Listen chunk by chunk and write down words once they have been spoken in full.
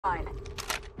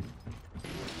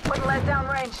Putting lead down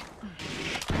range.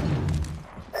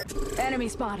 Enemy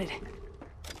spotted.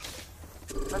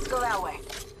 Let's go that way.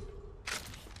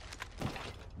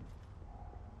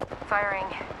 Firing.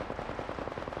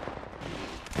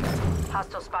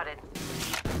 Hostile spotted.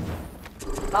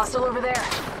 Hostile over there.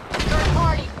 Third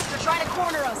party. They're trying to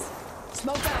corner us.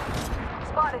 Smoke out.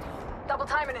 Spotted. Double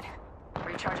timing it.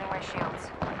 Recharging my shields.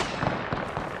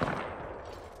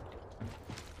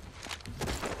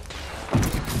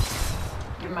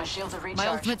 Give my shields a recharge. My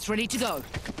ultimate's ready to go.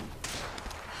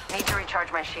 Need to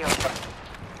recharge my shield.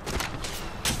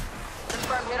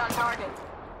 Confirmed hit on target.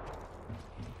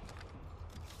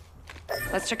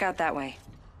 Let's check out that way.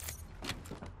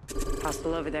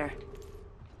 Hostile over there.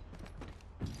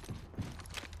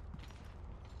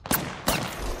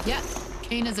 Yeah,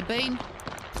 keen as a bean.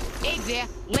 Egg there,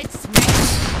 let's smash.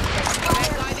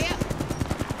 Bad guy there.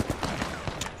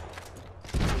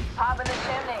 Pop in the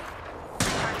chimney.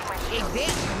 Recharging my Egg shield.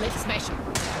 there, let's smash him.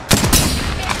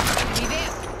 Enemy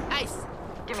there, ace.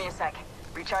 Give me a sec.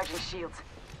 Recharging shields.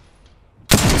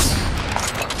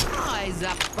 Eyes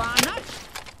up, Barnett.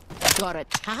 Got a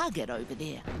target over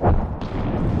there.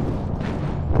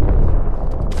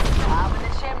 Pop in the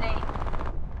chimney.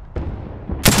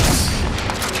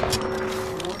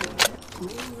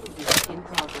 In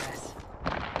progress.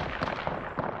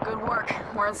 Good work.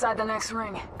 We're inside the next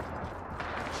ring.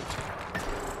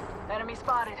 Enemy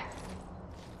spotted.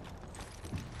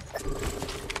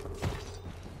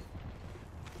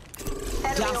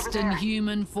 Enemy Dust over in there.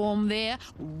 human form there.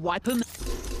 Wipe him.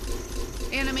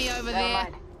 Enemy over Never there.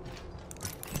 mind.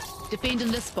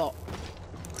 Defending this spot.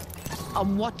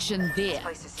 I'm watching there.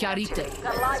 Place is Kia active. rite.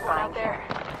 Got a live one out there.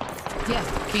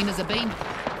 Yeah, keen as a bean.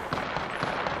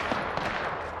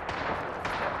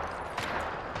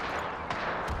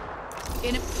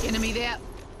 Enemy there.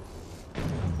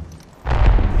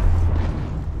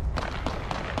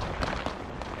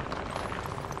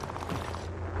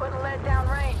 Putting lead down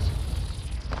range.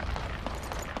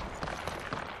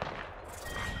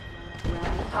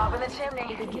 Top in the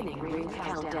chimney. Beginning ring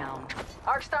countdown.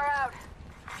 Arc star out.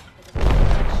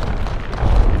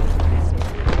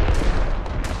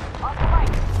 Off the right.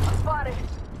 I'm spotted.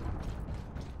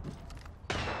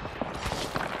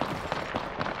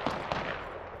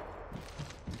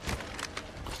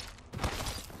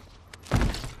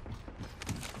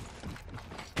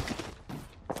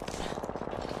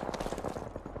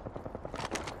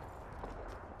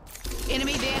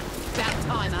 Enemy there. About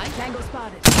time, eh? Tango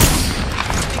spotted.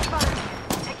 Spotted.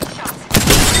 Taking shots.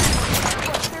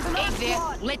 There's Egg another there.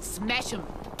 squad. Let's smash him.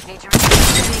 Need to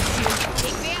recharge.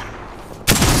 Egg there.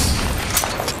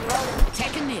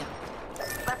 Attacking there.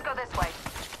 Let's go this way.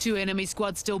 Two enemy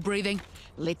squads still breathing.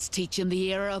 Let's teach them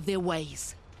the error of their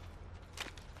ways.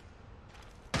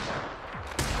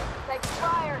 Take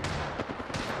fire.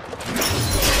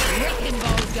 Wrecking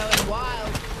ball's going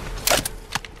wild.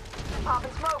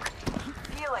 Popping smoke.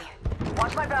 Healing.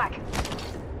 Watch my back.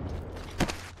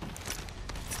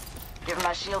 Giving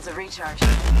my shields a recharge.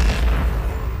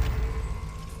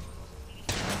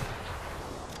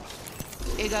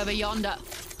 Egg over yonder.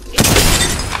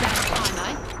 About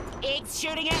time, eh? Egg's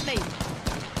shooting at me.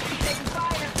 Taking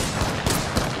fire.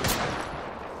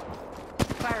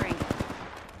 Firing.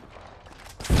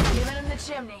 Giving him the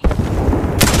chimney.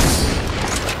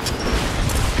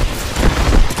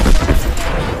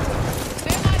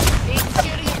 Egg's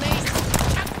shooting at me.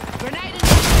 Grenade in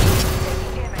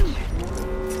Taking damage.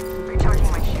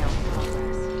 Recharging my shield.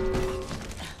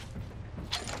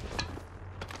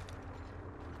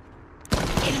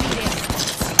 enemy there.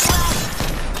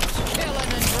 Killing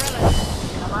and drilling.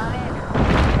 Come on in.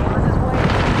 Let's just wait.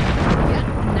 Yeah,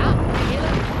 now,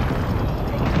 killing.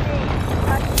 Take a knee.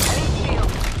 I need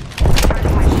shield.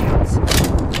 Recharging my shields.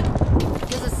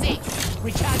 Here's a sec.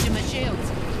 Recharging my shields.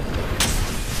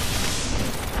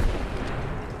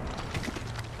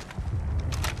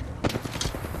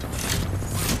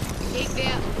 Egg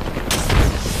there.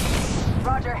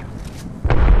 Roger.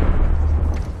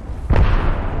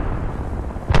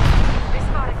 They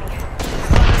spotted me.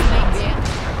 Egg there.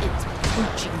 It's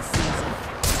poaching season.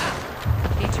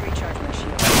 Need to recharge my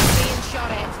shield. Being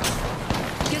shot at.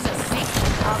 Here's a sec.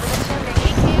 Top of the chimney.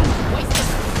 Egg here. Wasted.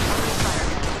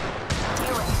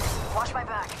 Healing. Watch my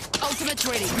back. Ultimate's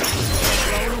ready.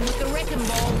 Rolling with the wrecking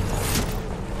ball.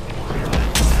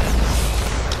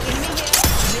 Enemy here.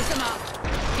 Mess him up.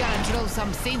 Gotta drill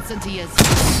some sense into yours.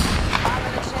 Top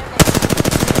of the chimney.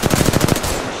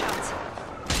 Shots.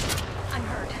 I'm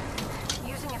hurt.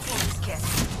 Using a Phoenix kit.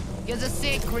 Here's a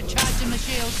sec. Recharging my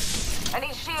shield. I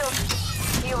need shield.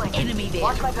 Healing. Enemy there.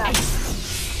 Watch my back.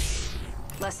 Ace.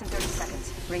 Less than 30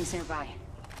 seconds. Rings nearby.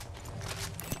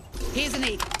 Here's an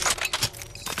egg.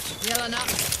 Healing up.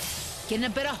 Getting a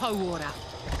bit of hoe water.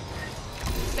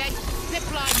 Back,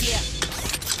 zip line here.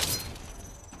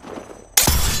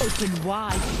 Open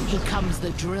wide. Here comes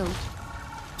the drill.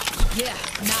 Yeah,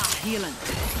 nah, healing.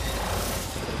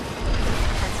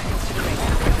 10 seconds to the ring.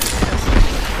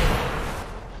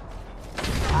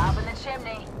 Up in the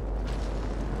chimney.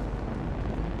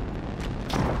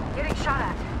 Getting shot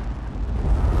at.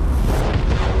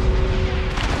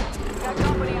 Got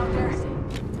company out there.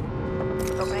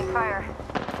 Opening fire.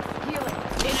 Healing.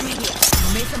 Enemy here.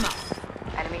 Mess him up.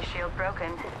 Enemy shield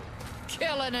broken.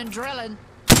 Killing and drilling.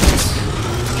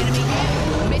 Enemy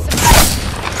here. Mess him up.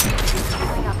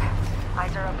 Healing up.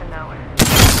 Eyes are open though.